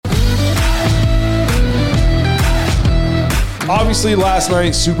Obviously, last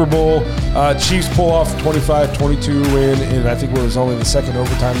night, Super Bowl, Chiefs pull off 25-22 win, and I think it was only the second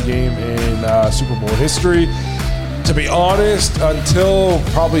overtime game in Super Bowl history. To be honest, until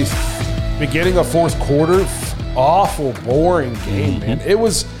probably beginning of fourth quarter, awful, boring game, man. It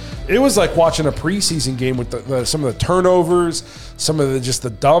was like watching a preseason game with some of the turnovers, some of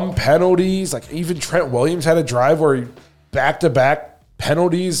the dumb penalties. Like even Trent Williams had a drive where he back-to-back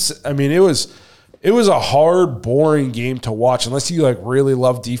penalties. I mean, it was a hard, boring game to watch unless you like really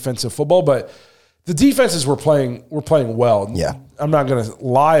love defensive football. But the defenses were playing well. Yeah. I'm not going to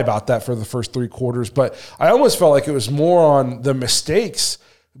lie about that for the first three quarters, but I almost felt like it was more on the mistakes.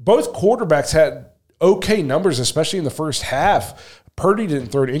 Both quarterbacks had okay numbers, especially in the first half. Purdy didn't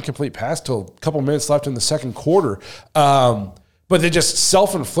throw an incomplete pass till a couple minutes left in the second quarter. But they just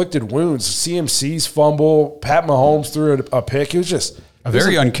self-inflicted wounds. CMC's fumble, Pat Mahomes threw a pick. It was just a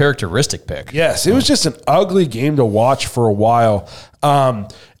very uncharacteristic pick. Yes, it was just an ugly game to watch for a while.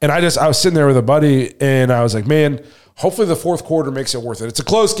 And I was sitting there with a buddy, and I was like, man, hopefully the fourth quarter makes it worth it. It's a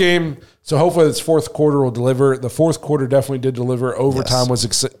close game, so hopefully this fourth quarter will deliver. The fourth quarter definitely did deliver. Overtime was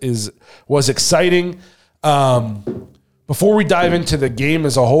exciting. Before we dive into the game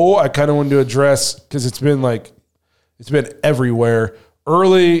as a whole, I kind of wanted to address, because it's been everywhere.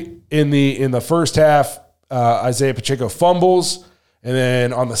 Early in the first half, Isaiah Pacheco fumbles, and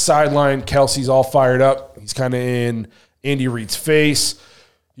then on the sideline, Kelsey's all fired up. He's kind of in Andy Reid's face.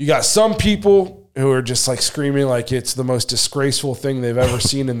 You got some people who are just like screaming like it's the most disgraceful thing they've ever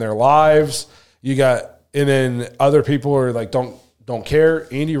seen in their lives. And then other people are like, don't care.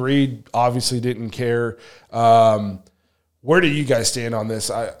 Andy Reid obviously didn't care. Where do you guys stand on this?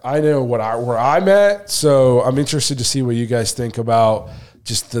 I know where I'm at, so I'm interested to see what you guys think about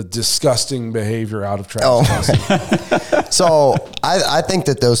just the disgusting behavior out of Travis Kelce. So I think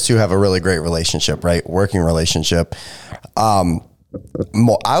that those two have a really great relationship, right? Working relationship. I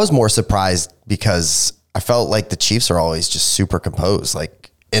was more surprised because I felt like the Chiefs are always just super composed,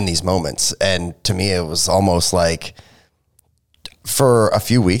 like in these moments. And to me, it was almost like for a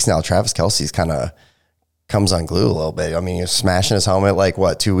few weeks now, Travis Kelce's kind of comes unglued a little bit. I mean, he was smashing his helmet like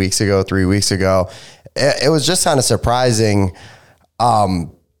 3 weeks ago. It was just kind of surprising.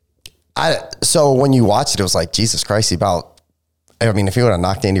 So when you watched it, it was like, Jesus Christ, if he would have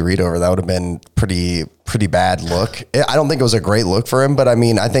knocked Andy Reid over, that would have been pretty bad look. I don't think it was a great look for him, but I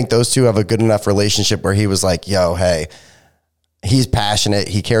mean, I think those two have a good enough relationship where he was like, yo, hey, he's passionate.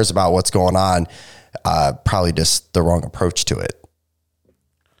 He cares about what's going on. Probably just the wrong approach to it.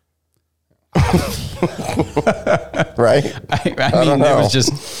 Right? I mean, it was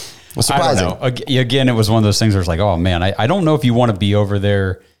just surprising. I don't know. Again, it was one of those things where it's like, oh man, I don't know if you want to be over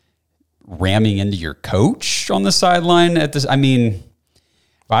there ramming into your coach on the sideline at this. I mean,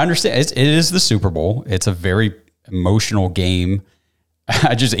 I understand it is the Super Bowl. It's a very emotional game.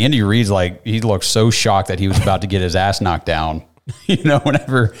 Andy Reid's like, he looked so shocked that he was about to get his ass knocked down.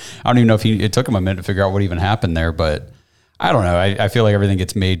 Whenever, I don't even know if it took him a minute to figure out what even happened there, but I don't know. I feel like everything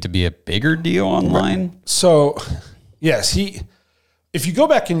gets made to be a bigger deal online. So, yes, if you go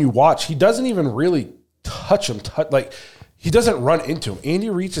back and you watch, he doesn't even really touch him. He doesn't run into him. Andy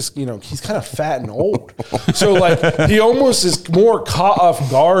Reid just, he's kind of fat and old. So, he almost is more caught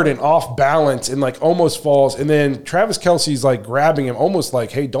off guard and off balance and, almost falls. And then Travis Kelce's, grabbing him almost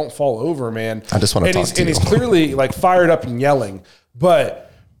like, hey, don't fall over, man. I just want to talk to you. And he's clearly, fired up and yelling.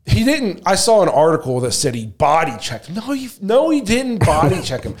 But he didn't. I saw an article that said he body checked him. No, he didn't body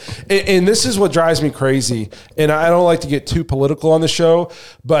check him. And this is what drives me crazy. And I don't like to get too political on the show,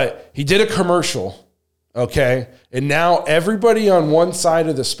 but he did a commercial, okay? And now everybody on one side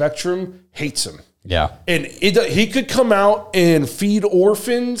of the spectrum hates him. Yeah. And he could come out and feed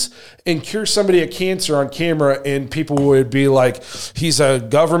orphans and cure somebody of cancer on camera, and people would be like, he's a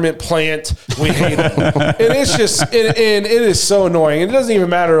government plant. We hate him. And it's just, and it is so annoying. And it doesn't even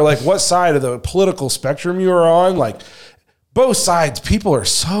matter what side of the political spectrum you are on. Both sides, people are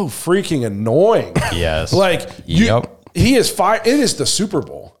so freaking annoying. Yes. He is fired. It is the Super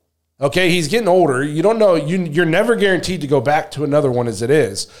Bowl. Okay. He's getting older. You don't know. You're never guaranteed to go back to another one as it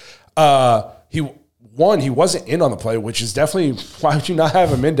is. He wasn't in on the play, which is definitely why would you not have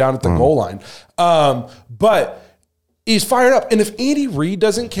him in down at the goal line? But he's fired up. And if Andy Reid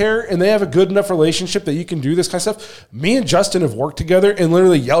doesn't care and they have a good enough relationship that you can do this kind of stuff, me and Justin have worked together and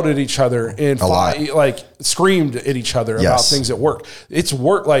literally yelled at each other and screamed at each other about things at work. It's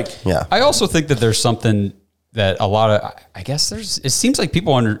work. Yeah. I also think that there's something that a lot of, I guess it seems like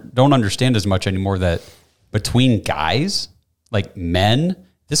people don't understand as much anymore that between guys, men,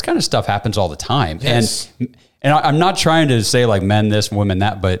 this kind of stuff happens all the time. Yes. And I'm not trying to say men this, women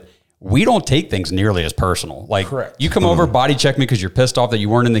that, but we don't take things nearly as personal. Like, correct. You come over, body check me because you're pissed off that you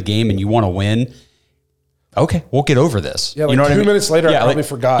weren't in the game and you want to win. Okay, we'll get over this. Yeah, like you know 2 minutes later, I probably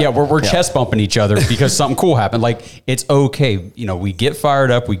forgot. Yeah, we're chest bumping each other because something cool happened. Like, it's okay. You know, we get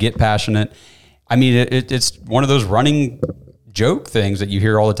fired up, we get passionate. I mean, it's one of those running joke things that you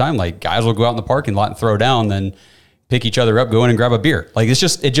hear all the time. Like, guys will go out in the parking lot and throw down, then pick each other up, go in and grab a beer. Like, it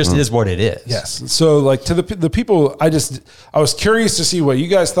just is what it is. Yes. So, like, to the people, I was curious to see what you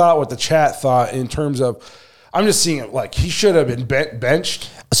guys thought, what the chat thought in terms of. I'm just seeing it like he should have been benched.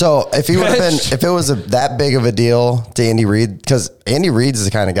 So if he would have been, if it was that big of a deal to Andy Reid, because Andy Reid's the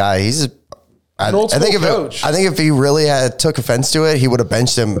kind of guy I think if he really took offense to it, he would have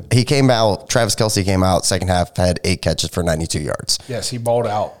benched him. He came out. Travis Kelce came out second half, had 8 catches for 92 yards. Yes, he balled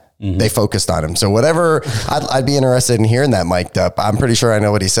out. Mm-hmm. They focused on him. So whatever, I'd be interested in hearing that mic'd up. I'm pretty sure I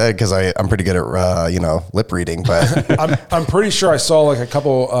know what he said because I'm pretty good at lip reading. But I'm pretty sure I saw like a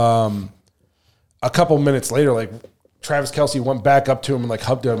couple minutes later, like Travis Kelce went back up to him and like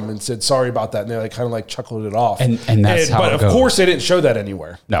hugged him and said sorry about that, and they like kind of like chuckled it off. And that's how but it of goes. course they didn't show that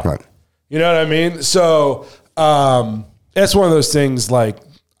anywhere. No. Right. You know what I mean? So that's one of those things. Like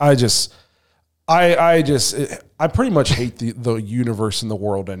I pretty much hate the universe and the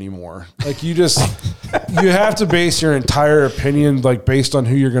world anymore. Like you have to base your entire opinion like based on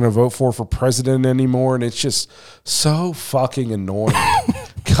who you're going to vote for president anymore, and it's just so fucking annoying.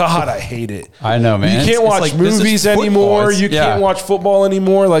 God, I hate it. I know, man. You can't watch like, movies anymore. You can't watch football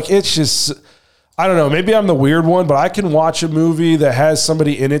anymore. Like it's just. I don't know. Maybe I'm the weird one, but I can watch a movie that has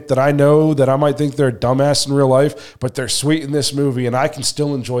somebody in it that I know that I might think they're a dumbass in real life, but they're sweet in this movie, and I can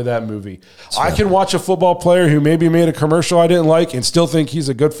still enjoy that movie. I can watch a football player who maybe made a commercial I didn't like and still think he's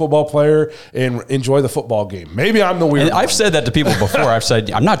a good football player and enjoy the football game. Maybe I'm the weird one. I've said that to people before. I've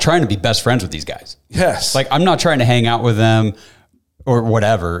said, I'm not trying to be best friends with these guys. Yes. Like, I'm not trying to hang out with them or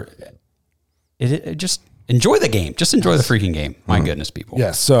whatever. It just... enjoy the game. Just enjoy the freaking game. My goodness, people.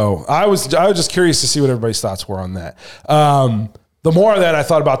 Yeah. So I was just curious to see what everybody's thoughts were on that. The more that I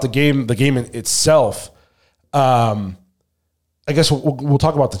thought about the game itself, I guess we'll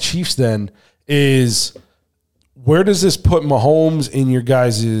talk about the Chiefs then. Is where does this put Mahomes in your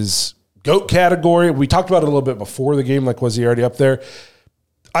guys' GOAT category? We talked about it a little bit before the game. Like, was he already up there?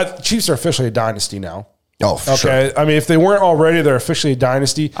 Chiefs are officially a dynasty now. Oh, for sure. I mean, if they weren't already, they're officially a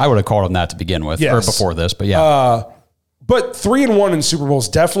dynasty. I would have called them that to begin with, Yes. or before this, but yeah. But 3-1 in Super Bowls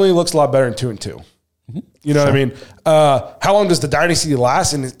definitely looks a lot better than 2-2. You know what I mean? How long does the dynasty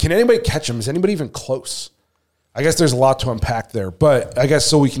last? And can anybody catch them? Is anybody even close? I guess there's a lot to unpack there. But I guess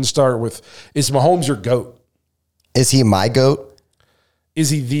so we can start with, is Mahomes your GOAT? Is he my GOAT?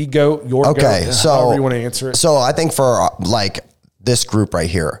 Is he the GOAT? Your GOAT? Okay, so however you want to answer it. So I think for like this group right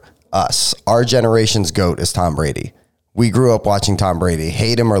here, us, our generation's GOAT is Tom Brady. We grew up watching Tom Brady.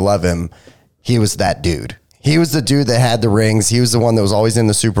 Hate him or love him, he was that dude. He was the dude that had the rings. He was the one that was always in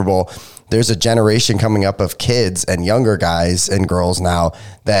the Super Bowl. There's a generation coming up of kids and younger guys and girls now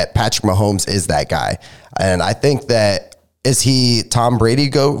that Patrick Mahomes is that guy. And I think that, is he Tom Brady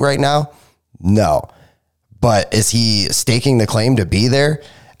GOAT right now? No. But is he staking the claim to be there?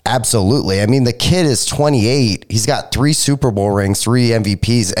 Absolutely. I mean, the kid is 28. He's got 3 Super Bowl rings, 3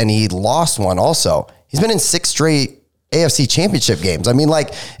 MVPs, and he lost one also. He's been in 6 straight AFC championship games. I mean,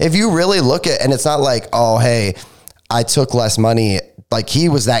 like, if you really look at, and it's not like, oh, hey, I took less money. Like, he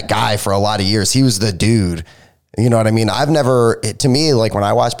was that guy for a lot of years. He was the dude. You know what I mean? To me, like, when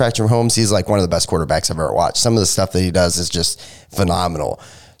I watch Patrick Mahomes, he's like one of the best quarterbacks I've ever watched. Some of the stuff that he does is just phenomenal.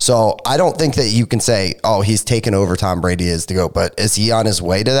 So I don't think that you can say, oh, he's taken over Tom Brady as the GOAT, but is he on his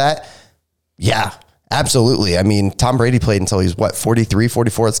way to that? Yeah, absolutely. I mean, Tom Brady played until he's 43,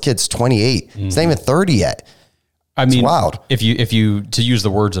 44. This kid's 28. He's not even 30 yet. I mean, it's wild. If you to use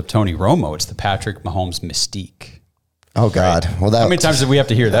the words of Tony Romo, it's the Patrick Mahomes mystique. Oh God! Right? Well, how many times did we have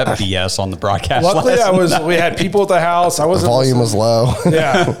to hear that BS on the broadcast? Luckily, we had people at the house. I wasn't. The volume was low.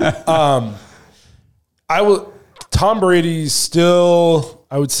 Yeah. Tom Brady's still,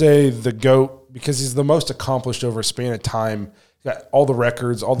 I would say, the GOAT because he's the most accomplished over a span of time. He's got all the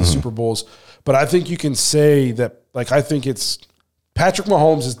records, all the Super Bowls. But I think you can say that, like, I think it's Patrick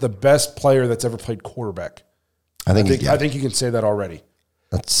Mahomes is the best player that's ever played quarterback. I think you can say that already.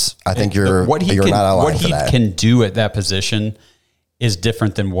 I think you're not allowed what for he that. can do at that position is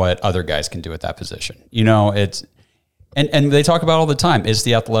different than what other guys can do at that position. You know, it's and they talk about all the time. It's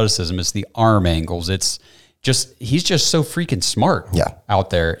the athleticism, it's the arm angles, it's just he's just so freaking smart out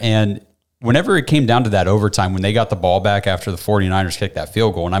there. And whenever it came down to that overtime, when they got the ball back after the 49ers kicked that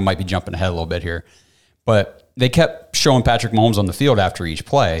field goal, and I might be jumping ahead a little bit here, but they kept showing Patrick Mahomes on the field after each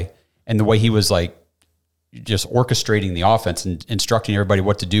play, and the way he was like just orchestrating the offense and instructing everybody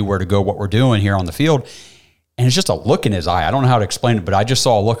what to do, where to go, what we're doing here on the field. And it's just a look in his eye. I don't know how to explain it, but I just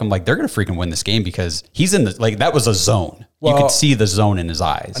saw a look. I'm like, they're going to freaking win this game because he's in the, like, that was a zone. Well, you could see the zone in his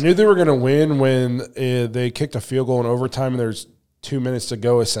eyes. I knew they were going to win when they kicked a field goal in overtime and there's 2 minutes to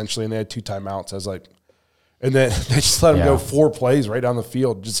go essentially, and they had 2 timeouts. I was like, and then they just let him go 4 plays right down the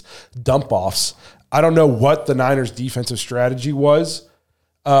field, just dump offs. I don't know what the Niners' defensive strategy was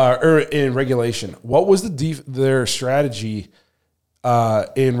or in regulation. What was their strategy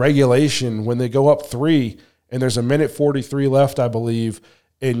in regulation when they go up 3 and there's a minute 43 left, I believe,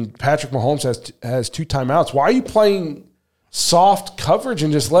 and Patrick Mahomes has 2 timeouts? Why are you playing soft coverage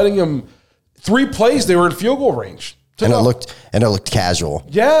and just letting him 3 plays? They were in field goal range. And it looked casual.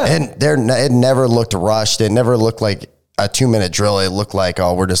 Yeah. And it never looked rushed. It never looked like a 2-minute drill. It looked like,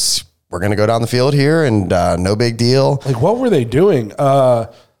 oh, we're going to go down the field here and no big deal. Like, what were they doing?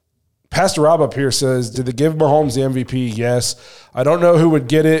 Pastor Rob up here says, did they give Mahomes the MVP? Yes. I don't know who would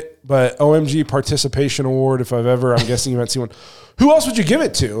get it, but OMG Participation Award, if I've ever, I'm guessing you might see one. Who else would you give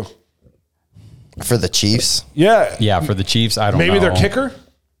it to? For the Chiefs? Yeah. Yeah, for the Chiefs, I don't know. Maybe their kicker?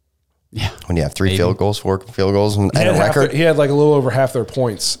 Yeah. When you have 3 field goals, 4 field goals, and a record. He had like a little over half their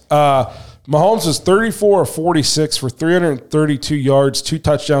points. Mahomes was 34 of 46 for 332 yards, 2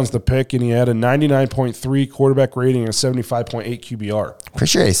 touchdowns to pick, and he had a 99.3 quarterback rating and a 75.8 QBR. Pretty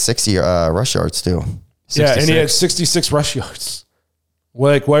sure he had 60 rush yards too. 66. Yeah, and he had 66 rush yards.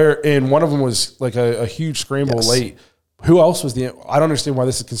 And one of them was like a huge scramble late. Who else was I don't understand why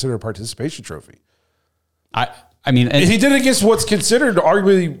this is considered a participation trophy. I mean, and he did it against what's considered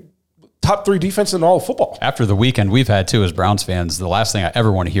arguably top 3 defense in all of football. After the weekend we've had too as Browns fans, the last thing I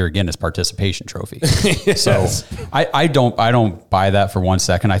ever want to hear again is participation trophy. Yes. So I don't buy that for 1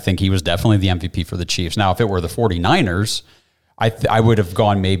 second. I think he was definitely the MVP for the Chiefs. Now, if it were the 49ers, I would have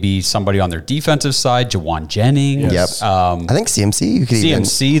gone maybe somebody on their defensive side, Jawan Jennings. Yes. I think CMC.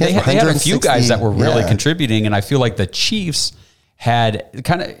 CMC. They had a few guys that were really contributing, and I feel like the Chiefs had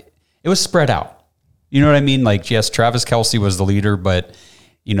it was spread out. You know what I mean? Like, yes, Travis Kelce was the leader, but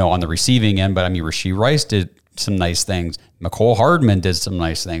on the receiving end, but I mean, Rasheed Rice did some nice things. McCole Hardman did some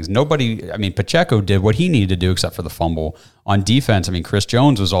nice things. Pacheco did what he needed to do except for the fumble. On defense, I mean, Chris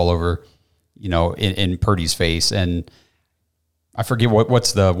Jones was all over, in Purdy's face. And I forget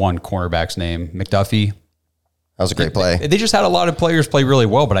what's the one cornerback's name, McDuffie. That was a great play. They just had a lot of players play really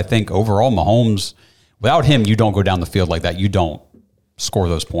well, but I think overall Mahomes, without him, you don't go down the field like that. You don't score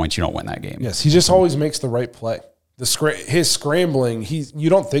those points. You don't win that game. Yes, he just always makes the right play. His scrambling, you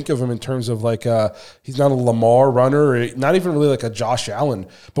don't think of him in terms of like he's not a Lamar runner, not even really like a Josh Allen.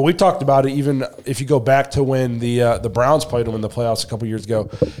 But we talked about it even if you go back to when the Browns played him in the playoffs a couple years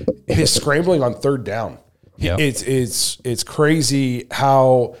ago. His scrambling on 3rd down, it's crazy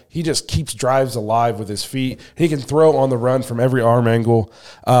how he just keeps drives alive with his feet. He can throw on the run from every arm angle.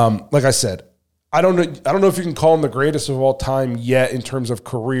 Like I said, I don't know if you can call him the greatest of all time yet in terms of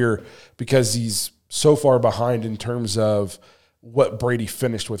career because he's so far behind in terms of what Brady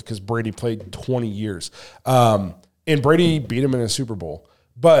finished with because Brady played 20 years. And Brady beat him in a Super Bowl.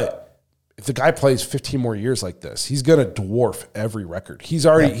 But if the guy plays 15 more years like this, he's going to dwarf every record. He's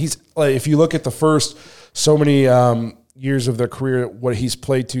like, if you look at the first so many years of their career, what he's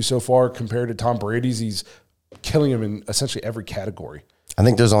played to so far compared to Tom Brady's, he's killing him in essentially every category. I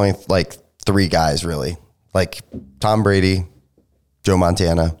think there's only like 3 guys really, like Tom Brady, Joe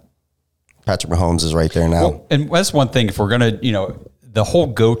Montana, Patrick Mahomes is right there now. Well, and that's one thing. If we're going to, the whole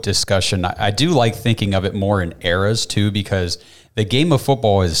GOAT discussion, I do like thinking of it more in eras too, because the game of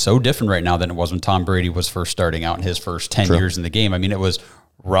football is so different right now than it was when Tom Brady was first starting out in his first 10 years in the game. I mean, it was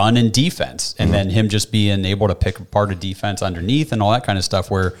run and defense, and then him just being able to pick apart a defense underneath and all that kind of stuff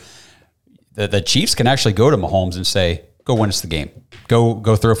where the Chiefs can actually go to Mahomes and say, go win us the game.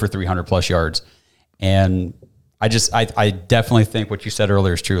 Go throw for 300 plus yards. And I definitely think what you said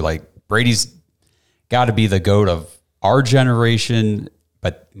earlier is true. Like, Brady's got to be the GOAT of our generation,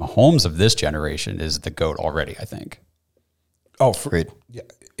 but Mahomes of this generation is the GOAT already, I think. Oh, great. Yeah.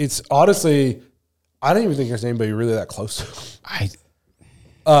 It's honestly, I don't even think there's anybody really that close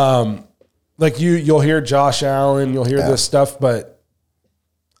to. Like you'll hear Josh Allen, you'll hear this stuff, but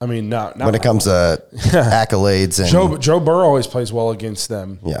I mean, not when it comes to accolades and Joe Burrow always plays well against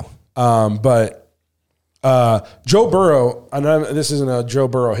them. Yeah. But Joe Burrow, and this isn't a Joe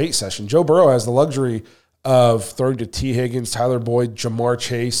Burrow hate session. Joe Burrow has the luxury of throwing to T. Higgins, Tyler Boyd, Jamar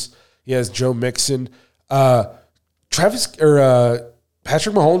Chase. He has Joe Mixon. Patrick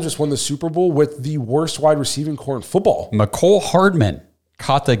Mahomes just won the Super Bowl with the worst wide receiving core in football. McCole Hardman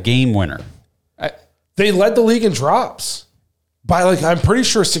caught the game winner. They led the league in drops by I'm pretty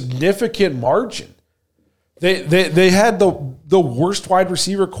sure a significant margin. They had the worst wide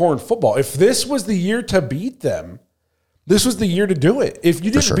receiver core in football. If this was the year to beat them, this was the year to do it. If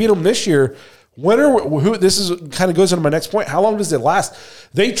you didn't beat them this year, this is kind of goes into my next point. How long does it last?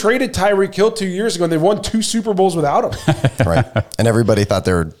 They traded Tyreek Hill 2 years ago, and they won 2 Super Bowls without him. Right. And everybody thought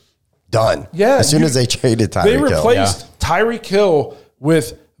they were done. Yeah. As soon as they traded Tyreek Hill. They replaced Tyreek Hill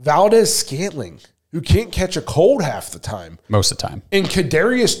with Valdez-Scantling, who can't catch a cold half the time. Most of the time. And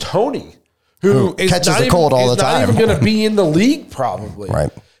Kadarius Toney, who catches a cold all the time. Not even going to be in the league probably.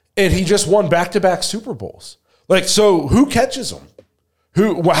 Right. And he just won back-to-back Super Bowls. Like, so who catches him?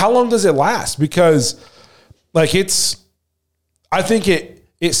 How long does it last? Because, like, I think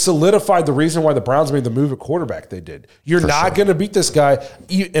it solidified the reason why the Browns made the move at quarterback they did. You're not going to beat this guy.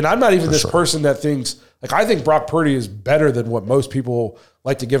 And I'm not even this person that thinks, like, I think Brock Purdy is better than what most people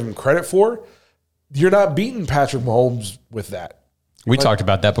like to give him credit for. You're not beating Patrick Mahomes with that. We talked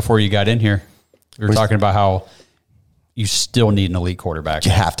about that before you got in here. We were talking about how you still need an elite quarterback.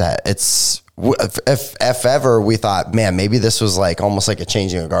 You have to. If ever we thought, man, maybe this was like almost like a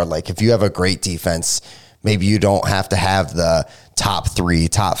changing of guard. Like if you have a great defense, maybe you don't have to have the top 3,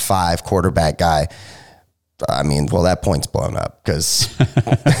 top 5 quarterback guy. I mean, well, that point's blown up because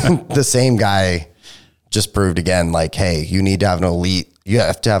the same guy just proved again, like, hey, you need to have you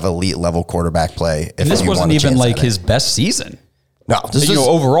have to have elite level quarterback play. If this wasn't even like his best season. No,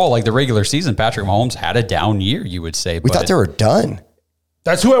 overall, like the regular season, Patrick Mahomes had a down year, you would say. We thought they were done.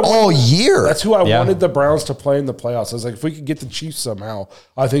 That's who I wanted. All year. That's who I wanted the Browns to play in the playoffs. I was like, if we could get the Chiefs somehow,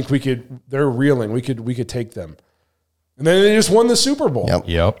 I think we could. They're reeling. We could take them, and then they just won the Super Bowl.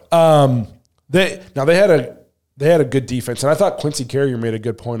 Yep. They had a good defense, and I thought Quincy Carrier made a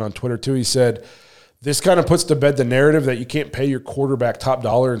good point on Twitter too. He said this kind of puts to bed the narrative that you can't pay your quarterback top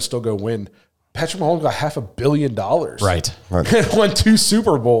dollar and still go win. Patrick Mahomes got $500 million. Right. And won 2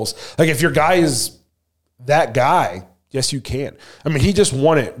 Super Bowls. Like, if your guy is that guy, yes, you can. I mean, he just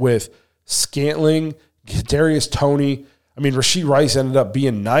won it with Scantling, Kadarius Toney. I mean, Rashee Rice ended up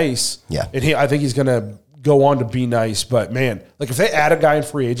being nice. Yeah. And I think he's going to go on to be nice. But, man, like, if they add a guy in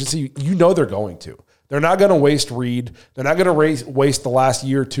free agency, you know they're going to. They're not going to waste Reed. They're not going to waste the last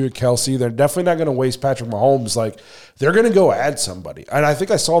year or two at Kelsey. They're definitely not going to waste Patrick Mahomes. Like, they're going to go add somebody. And I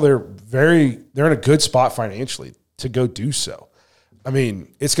think I saw they're in a good spot financially to go do so. I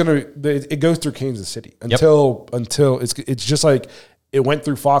mean, it goes through Kansas City until it's just like it went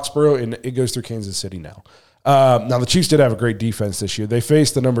through Foxborough and it goes through Kansas City now. Now, the Chiefs did have a great defense this year. They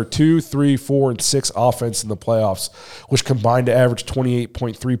faced the number 2, 3, 4, and 6 offense in the playoffs, which combined to average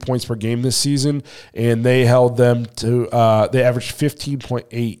 28.3 points per game this season, and they held them to they averaged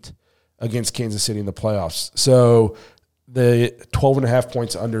 15.8 against Kansas City in the playoffs. So they 12.5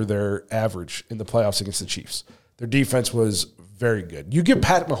 points under their average in the playoffs against the Chiefs. Their defense was very good. You give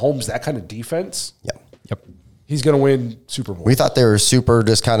Pat Mahomes that kind of defense, Yep. He's going to win Super Bowl. We thought they were super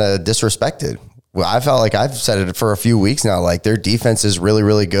just kind of disrespected. Well, I felt like I've said it for a few weeks now. Like their defense is really,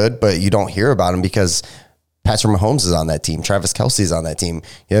 really good, but you don't hear about them because Patrick Mahomes is on that team. Travis Kelce is on that team.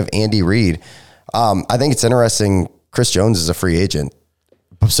 You have Andy Reid. I think it's interesting. Chris Jones is a free agent.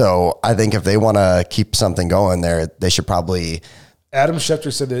 So I think if they want to keep something going there, they should probably. Adam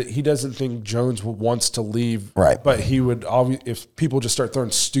Schefter said that he doesn't think Jones wants to leave. Right. But he would, if people just start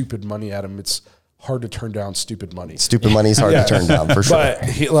throwing stupid money at him, it's hard to turn down stupid money. Stupid money is hard to turn down for sure. But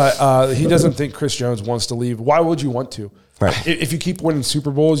he doesn't think Chris Jones wants to leave. Why would you want to? Right. If you keep winning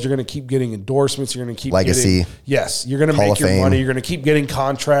Super Bowls, you're going to keep getting endorsements. You're going to keep legacy. You're going to make your money. You're going to keep getting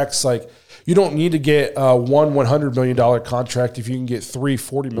contracts. Like you don't need to get one $100 million contract if you can get 3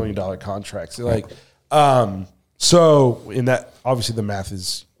 $40 million contracts. Like, so in that, obviously the math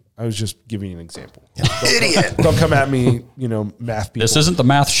is. I was just giving you an example. Yeah. Idiot. Don't come at me, math people. This isn't the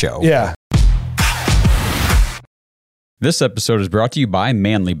math show. Yeah. This episode is brought to you by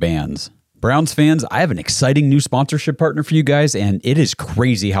Manly Bands. Browns fans, I have an exciting new sponsorship partner for you guys, and it is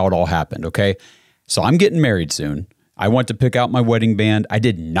crazy how it all happened, okay? So I'm getting married soon. I went to pick out my wedding band. I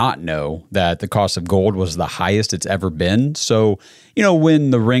did not know that the cost of gold was the highest it's ever been. So, when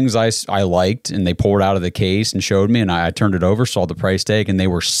the rings I liked and they pulled out of the case and showed me and I turned it over, saw the price tag, and they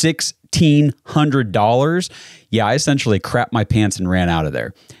were $1,600. Yeah, I essentially crapped my pants and ran out of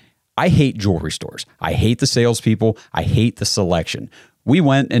there. I hate jewelry stores. I hate the salespeople. I hate the selection. We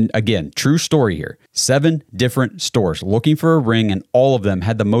went, and again, true story here, 7 different stores looking for a ring, and all of them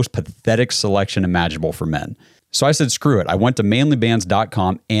had the most pathetic selection imaginable for men. So I said, screw it. I went to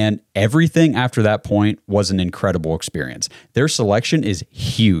manlybands.com, and everything after that point was an incredible experience. Their selection is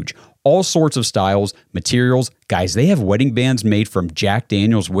huge. All sorts of styles, materials. Guys, they have wedding bands made from Jack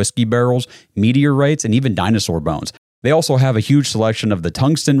Daniel's whiskey barrels, meteorites, and even dinosaur bones. They also have a huge selection of the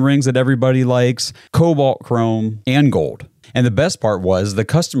tungsten rings that everybody likes, cobalt chrome, and gold. And the best part was the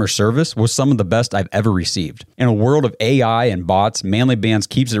customer service was some of the best I've ever received. In a world of AI and bots, Manly Bands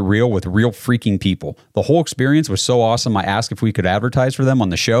keeps it real with real freaking people. The whole experience was so awesome, I asked if we could advertise for them on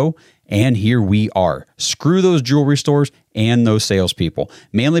the show, and here we are. Screw those jewelry stores and those salespeople.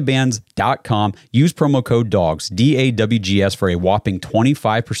 Manlybands.com. Use promo code DAWGS, DAWGS, for a whopping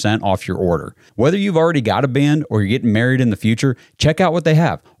 25% off your order. Whether you've already got a band or you're getting married in the future, check out what they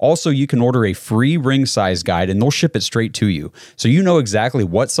have. Also, you can order a free ring size guide and they'll ship it straight to you. So you know exactly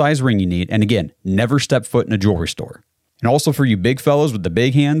what size ring you need. And again, never step foot in a jewelry store. And also for you big fellas with the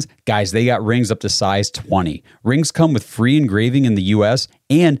big hands, guys, they got rings up to size 20. Rings come with free engraving in the US,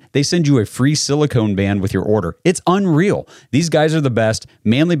 and they send you a free silicone band with your order. It's unreal. These guys are the best.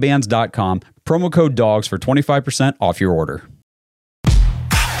 Manlybands.com. Promo code DAWGS for 25% off your order.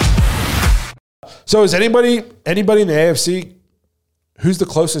 So is anybody in the AFC, who's the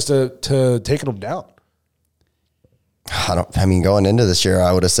closest to taking them down? Going into this year,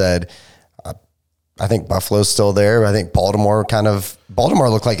 I would have said, I think Buffalo's still there. I think Baltimore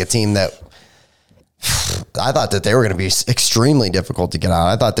looked like a team that I thought that they were going to be extremely difficult to get out.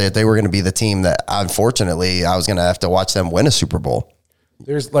 I thought that they were going to be the team that, unfortunately, I was going to have to watch them win a Super Bowl.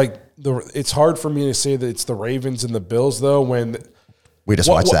 It's hard for me to say that it's the Ravens and the Bills, though, when we just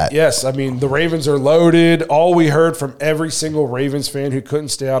watched that. Yes, I mean, the Ravens are loaded. All we heard from every single Ravens fan who couldn't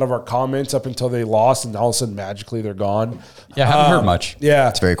stay out of our comments up until they lost, and all of a sudden, magically, they're gone. Yeah, I haven't heard much. Yeah.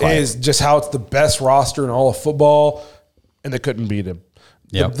 It's very quiet. Is just how it's the best roster in all of football, and they couldn't beat him.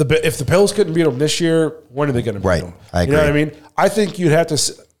 Yep. If the Bills couldn't beat them this year, when are they going to beat them? I agree. You know what I mean? I think you'd have to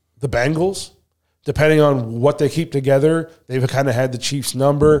 – the Bengals, depending on what they keep together, they've kind of had the Chiefs'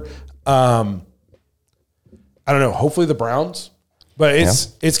 number. I don't know. Hopefully the Browns. But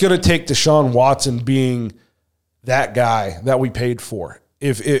it's going to take Deshaun Watson being that guy that we paid for.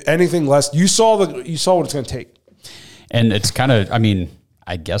 If anything less, you saw what it's going to take. And it's kind of,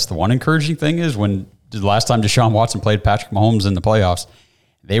 I guess the one encouraging thing is when the last time Deshaun Watson played Patrick Mahomes in the playoffs,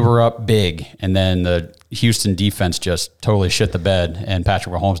 they were up big, and then the Houston defense just totally shit the bed, and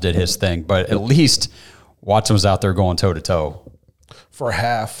Patrick Mahomes did his thing. But at least Watson was out there going toe-to-toe. For a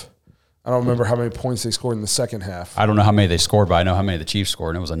half. I don't remember how many points they scored in the second half. I don't know how many they scored, but I know how many the Chiefs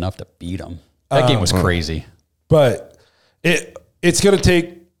scored, and it was enough to beat them. That game was crazy. But it's going to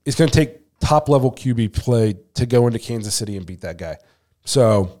take top level QB play to go into Kansas City and beat that guy.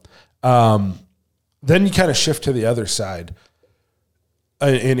 So then you kind of shift to the other side.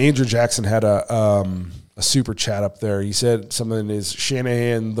 And Andrew Jackson had a super chat up there. He said something is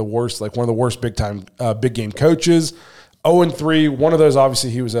Shanahan the worst, like one of the worst big game coaches. 0-3. One of those,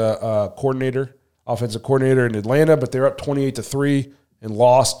 obviously, he was a offensive coordinator in Atlanta, but they're up 28-3 and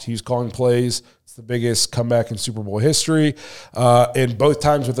lost. He was calling plays. It's the biggest comeback in Super Bowl history. And both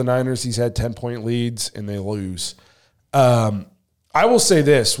times with the Niners, he's had 10-point leads, and they lose. I will say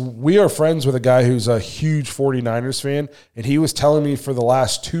this. We are friends with a guy who's a huge 49ers fan, and he was telling me for the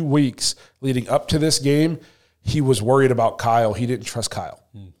last 2 weeks leading up to this game, he was worried about Kyle. He didn't trust Kyle.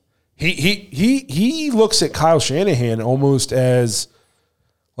 He looks at Kyle Shanahan almost as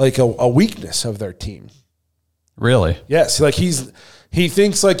like a weakness of their team. Really? Yes. Like he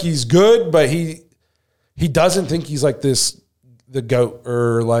thinks like he's good, but he doesn't think he's like the GOAT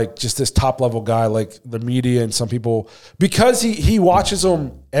or like just this top level guy like the media and some people, because he watches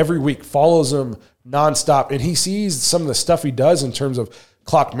them every week, follows them nonstop, and he sees some of the stuff he does in terms of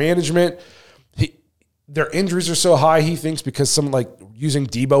clock management. Their injuries are so high, he thinks, because some like using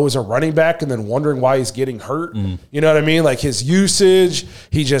Debo as a running back and then wondering why he's getting hurt. You know what I mean? Like his usage,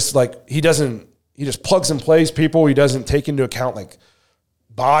 he just plugs and plays people. He doesn't take into account like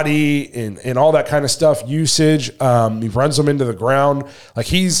body and all that kind of stuff, usage. He runs them into the ground. Like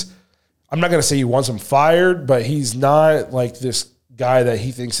I'm not going to say he wants him fired, but he's not like this guy that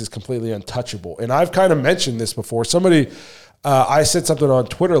he thinks is completely untouchable. And I've kind of mentioned this before. I said something on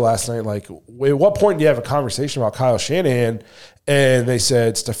Twitter last night, like, at what point do you have a conversation about Kyle Shanahan? And they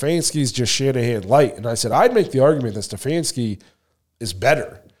said, Stefanski's just Shanahan light. And I said, I'd make the argument that Stefanski is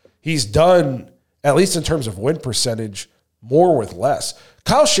better. He's done, at least in terms of win percentage, more with less.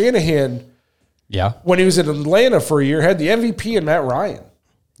 Kyle Shanahan, when he was in Atlanta for a year, had the MVP and Matt Ryan.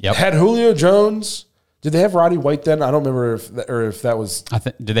 Yep. Had Julio Jones. Did they have Roddy White then? I don't remember if that was.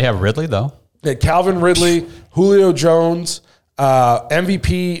 Did they have Ridley, though? They had Calvin Ridley, Julio Jones,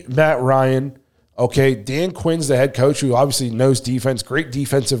 MVP Matt Ryan. Okay, Dan Quinn's the head coach who obviously knows defense, great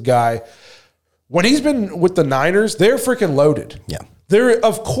defensive guy. When he's been with the Niners, they're freaking loaded. Yeah.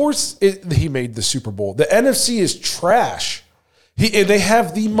 He made the Super Bowl. The NFC is trash. And they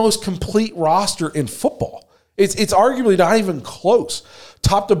have the most complete roster in football. It's arguably not even close.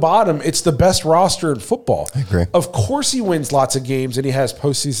 Top to bottom, it's the best roster in football. I agree. Of course he wins lots of games and he has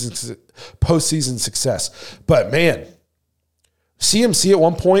postseason success. But, man, CMC at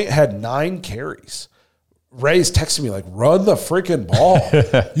one point had 9 carries. Ray's texting me like, run the freaking ball.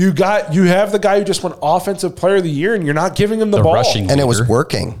 You have the guy who just won Offensive Player of the Year, and you're not giving him the ball. Rushing and it was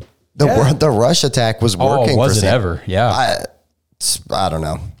working. The rush attack was working. Was it ever? Yeah. I don't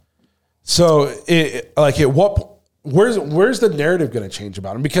know. So, where's the narrative going to change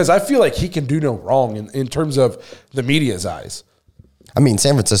about him? Because I feel like he can do no wrong in terms of the media's eyes. I mean,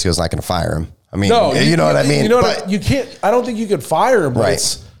 San Francisco's not going to fire him. I mean, no, you know what I mean? You can't. I don't think you can fire him. But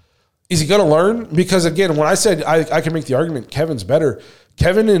right. Is he going to learn? Because, again, when I said I can make the argument Kevin's better,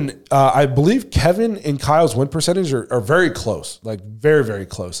 Kevin and I believe Kevin and Kyle's win percentage are very close, like very, very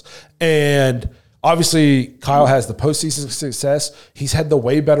close. And obviously, Kyle has the postseason success. He's had the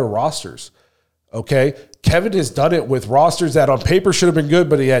way better rosters. Okay. Kevin has done it with rosters that on paper should have been good,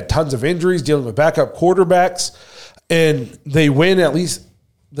 but he had tons of injuries, dealing with backup quarterbacks, and they win at least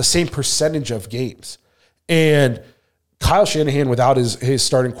the same percentage of games. And Kyle Shanahan, without his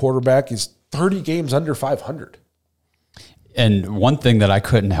starting quarterback, is 30 games under 500. And one thing that I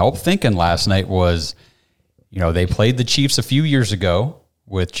couldn't help thinking last night was, they played the Chiefs a few years ago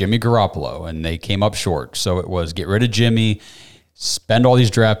with Jimmy Garoppolo, and they came up short. So it was get rid of Jimmy, spend all these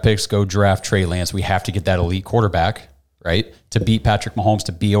draft picks, go draft Trey Lance. We have to get that elite quarterback, right, to beat Patrick Mahomes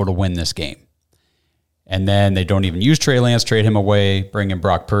to be able to win this game. And then they don't even use Trey Lance, trade him away, bring in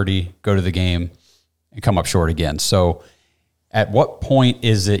Brock Purdy, go to the game, and come up short again. So at what point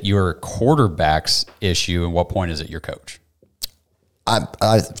is it your quarterback's issue, and what point is it your coach?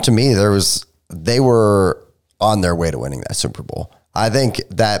 To me, they were on their way to winning that Super Bowl. I think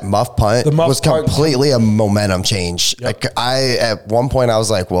that muff punt was completely a momentum change. Yep. Like at one point I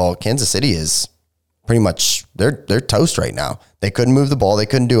was like, well, Kansas City is pretty much they're toast right now. They couldn't move the ball. They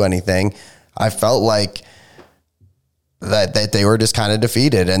couldn't do anything. I felt like that they were just kind of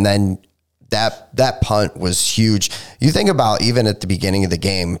defeated. And then that punt was huge. You think about even at the beginning of the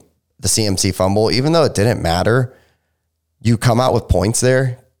game, the CMC fumble, even though it didn't matter, you come out with points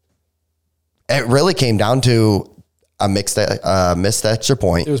there. It really came down to a missed extra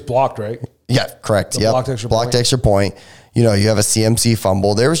point. It was blocked, right? Yeah, correct. Yep. Blocked extra point. You have a CMC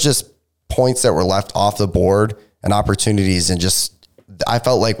fumble. There was just points that were left off the board and opportunities. And just, I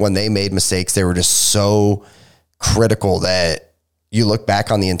felt like when they made mistakes, they were just so critical that you look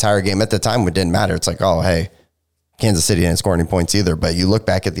back on the entire game. At the time, it didn't matter. It's like, oh, hey, Kansas City didn't score any points either. But you look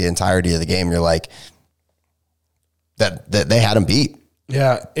back at the entirety of the game, you're like, that they had them beat.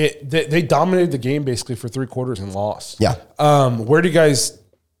 Yeah, they dominated the game basically for 3 quarters and lost. Yeah. How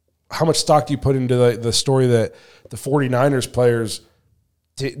much stock do you put into the story that the 49ers players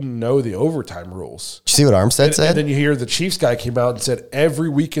didn't know the overtime rules? Did you see what Armstead said? And then you hear the Chiefs guy came out and said every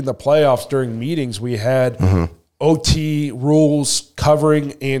week in the playoffs during meetings we had OT rules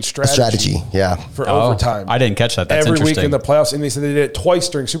covering and strategy. Yeah. For overtime. I didn't catch that. That's every week interesting. in the playoffs. And they said they did it twice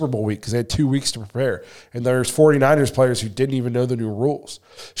during Super Bowl week because they had 2 weeks to prepare. And there's 49ers players who didn't even know the new rules.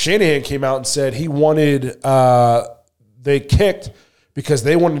 Shanahan came out and said he wanted, they kicked because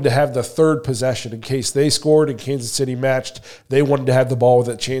they wanted to have the third possession in case they scored and Kansas City matched. They wanted to have the ball with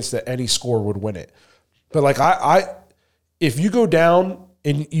a chance that any score would win it. But like if you go down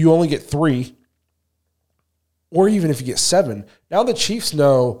and you only get 3, or even if you get 7, now the Chiefs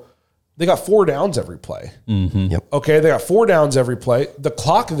know they got 4 downs every play. Mm-hmm. Yep. Okay, they got 4 downs every play. The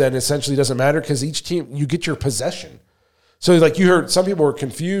clock then essentially doesn't matter because each team, you get your possession. So like you heard, some people were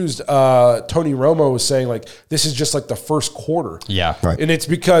confused. Tony Romo was saying like, this is just like the first quarter. Yeah. Right. And it's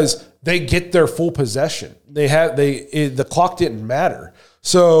because they get their full possession. The clock didn't matter.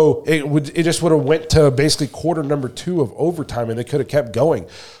 So it just would have went to basically quarter number 2 of overtime and they could have kept going.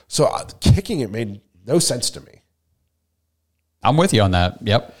 So kicking it made no sense to me. I'm with you on that.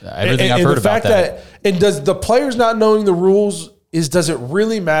 Yep. Everything I've heard about that. And does the players not knowing the rules does it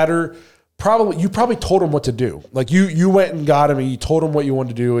really matter? Probably. You probably told them what to do. Like you went and got him and you told them what you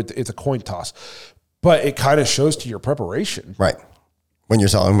wanted to do. It's a coin toss, but it kind of shows to your preparation. Right. When you're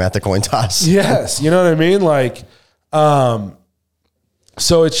telling them at the coin toss. Yes. You know what I mean? Like,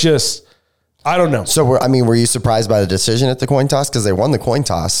 so it's just, I don't know. So were you surprised by the decision at the coin toss? Cause they won the coin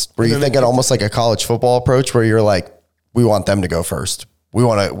toss. Were you thinking almost like a college football approach where you're like, we want them to go first. We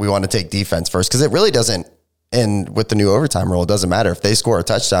want to take defense first. Cause it really doesn't, and with the new overtime rule, it doesn't matter if they score a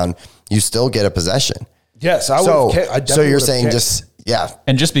touchdown, you still get a possession. Yes. So you're saying just, yeah.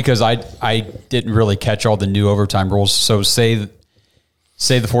 And just because I didn't really catch all the new overtime rules. So say the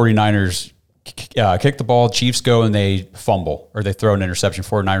 49ers kick the ball, Chiefs go and they fumble or they throw an interception,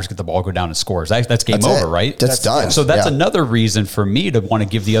 49ers get the ball, go down and scores. That's game over, right? That's done. So that's another reason for me to want to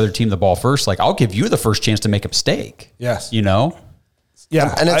give the other team the ball first. Like, I'll give you the first chance to make a mistake. Yes. You know?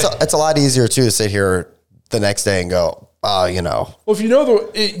 Yeah. And it's a lot easier, too, to sit here the next day and go, you know. Well, if you know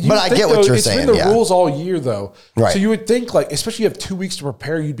but I get what you're saying. It's been the rules all year, though. Right. So you would think, like, especially you have 2 weeks to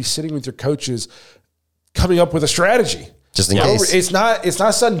prepare, you'd be sitting with your coaches coming up with a strategy. Just in case. It's not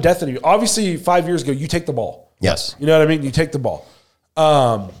sudden death in you. Obviously, 5 years ago, you take the ball. Yes. You know what I mean? You take the ball.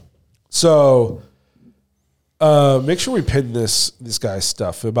 So make sure we pin this guy's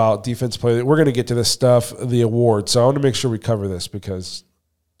stuff about defense play. We're going to get to this stuff, the award. So I want to make sure we cover this because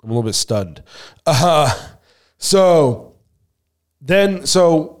I'm a little bit stunned. So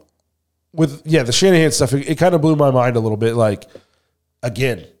with the Shanahan stuff, it kind of blew my mind a little bit. Like,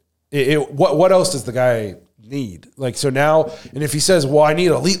 again, what else does the guy need? Like, so now, and if he says, well, I need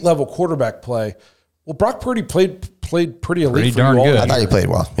elite level quarterback play, well, Brock Purdy played pretty elite. Pretty darn good. I thought he played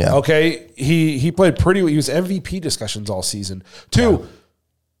well. Yeah. Okay. He played pretty. He was MVP discussions all season. Two,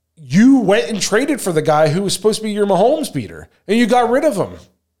 you went and traded for the guy who was supposed to be your Mahomes beater, and you got rid of him.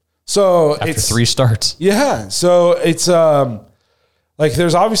 So After it's 3 starts. Yeah. So it's like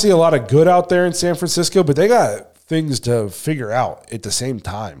there's obviously a lot of good out there in San Francisco, but they got things to figure out at the same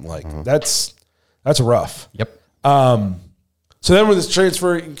time. Like that's rough. Yep. So then with this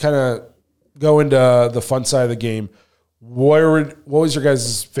transfer, you kind of go into the fun side of the game. What was your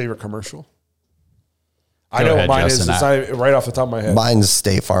guys' favorite commercial? I know what mine is. It's not right off the top of my head. Mine's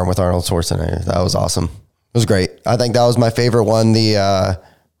State Farm with Arnold Schwarzenegger. That was awesome. It was great. I think that was my favorite one.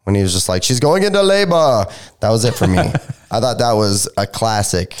 When he was just like, she's going into labor. That was it for me. I thought that was a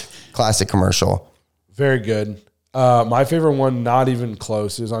classic commercial. Very good. My favorite one, not even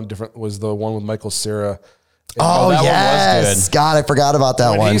close. It was the one with Michael Cera. Oh, that yes. one was good. God, I forgot about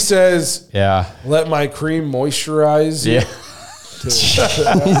that one. He says, let my cream moisturize you. Yeah.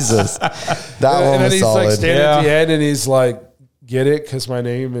 Jesus. That one and then was he's solid. like standing at the end and he's like, get it? Because my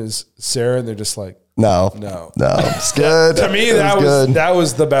name is Sarah. And they're just like, No. It's good. To me, that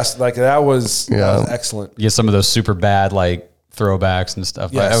was the best. Like that was excellent. Get some of those super bad like throwbacks and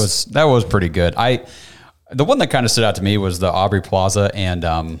stuff. Yes. That was pretty good. The one that kind of stood out to me was the Aubrey Plaza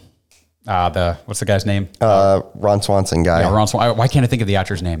and what's the guy's name? Ron Swanson guy. Yeah, Ron Swanson. Why can't I think of the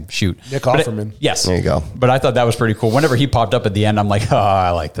actor's name? Shoot. Nick Offerman. Yes. There you go. But I thought that was pretty cool. Whenever he popped up at the end, I'm like, oh,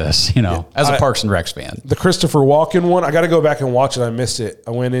 I like this, as a Parks and Recs fan. The Christopher Walken one, I got to go back and watch it. I missed it.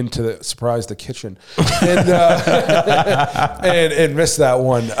 I went into the kitchen and and missed that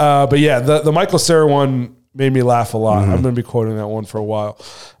one. But yeah, the Michael Cera one made me laugh a lot. I'm going to be quoting that one for a while.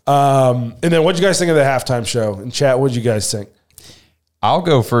 And then what'd you guys think of the halftime show? In chat, what'd you guys think? I'll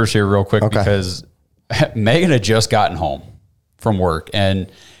go first here real quick because Megan had just gotten home from work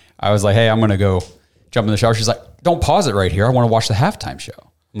and I was like, hey, I'm going to go jump in the shower. She's like, don't pause it right here. I want to watch the halftime show.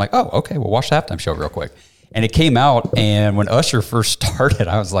 I'm like, oh, okay. We'll watch the halftime show real quick. And it came out. And when Usher first started,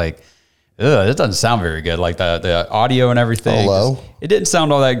 I was like, ugh, it doesn't sound very good. Like the audio and everything. Hello? It didn't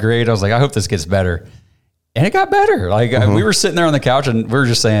sound all that great. I was like, I hope this gets better. And it got better. Like we were sitting there on the couch and we were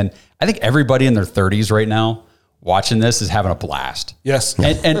just saying, I think everybody in their 30s right now watching this is having a blast. Yes.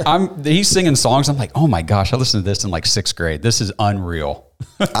 And he's singing songs. I'm like, oh my gosh, I listened to this in like 6th grade. This is unreal.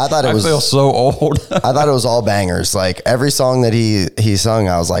 I thought I feel so old. I thought it was all bangers. Like every song that he sung,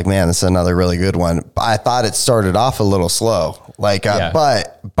 I was like, man, this is another really good one. But I thought it started off a little slow. Like,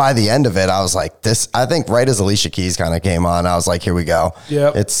 but by the end of it, I was like, I think right as Alicia Keys kind of came on, I was like, here we go.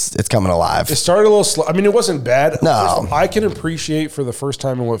 Yeah. It's coming alive. It started a little slow. I mean, it wasn't bad. No. I can appreciate for the first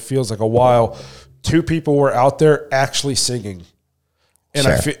time in what feels like a while, 2 people were out there actually singing. And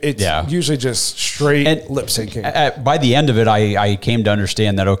Sure. I feel it's usually just straight lip syncing. By the end of it, I came to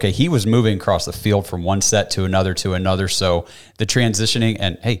understand that, okay, he was moving across the field from one set to another. So the transitioning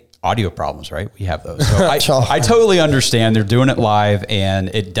and, hey, audio problems, right? We have those. So I totally understand. They're doing it live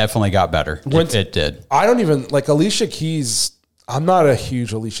and it definitely got better. It did. I don't even like Alicia Keys. I'm not a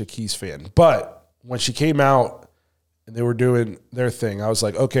huge Alicia Keys fan, but when she came out and they were doing their thing, I was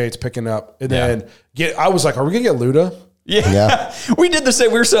like, okay, it's picking up. And then I was like, are we going to get Luda? Yeah. We did the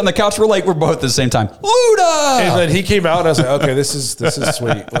same. We were sitting on the couch. We're both at the same time. Luda! And then he came out and I was like, okay, this is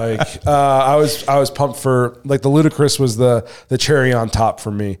sweet. Like, I was pumped for, like, the Ludacris was the cherry on top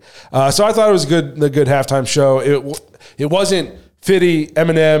for me. So I thought it was the good halftime show. It wasn't Fitty,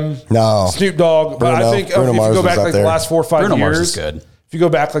 Eminem, Snoop Dogg, but I think if you go back like the last 4 or 5 Bruno years, Mars is good. If you go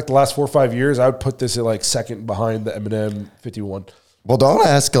back like the last 4 or 5 years, I would put this at like second behind the Eminem 51. Well, don't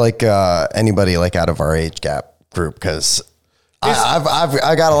ask like anybody like out of our age gap group because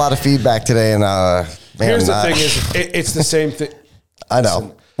I got a lot of feedback today and here's the thing is it's the same thing. I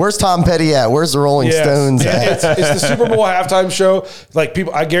know. Where's Tom Petty at? Where's the Rolling Stones at? It's the Super Bowl halftime show. Like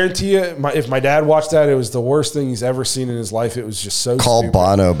people, I guarantee you, if my dad watched that, it was the worst thing he's ever seen in his life. It was just so Call stupid.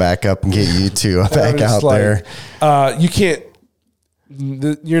 Bono back up and get you two back out there. You can't.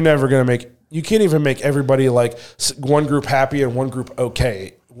 You're never gonna make. You can't even make everybody like one group happy and one group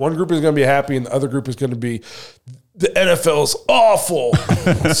okay. One group is going to be happy and the other group is going to be the NFL's awful.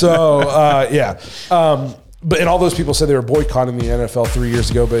 So, but and all those people said they were boycotting the NFL 3 years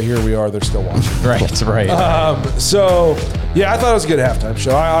ago, but here we are. They're still watching. Right. I I thought it was a good halftime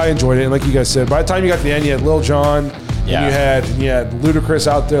show. I enjoyed it. And like you guys said, by the time you got to the end, you had Lil Jon and you had Ludacris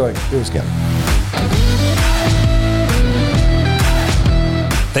out there. Like it was good.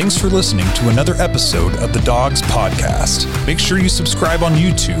 Thanks for listening to another episode of the Dogs Podcast. Make sure you subscribe on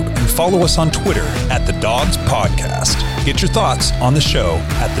YouTube and follow us on Twitter at the Dogs Podcast. Get your thoughts on the show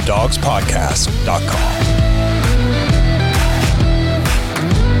at thedogspodcast.com.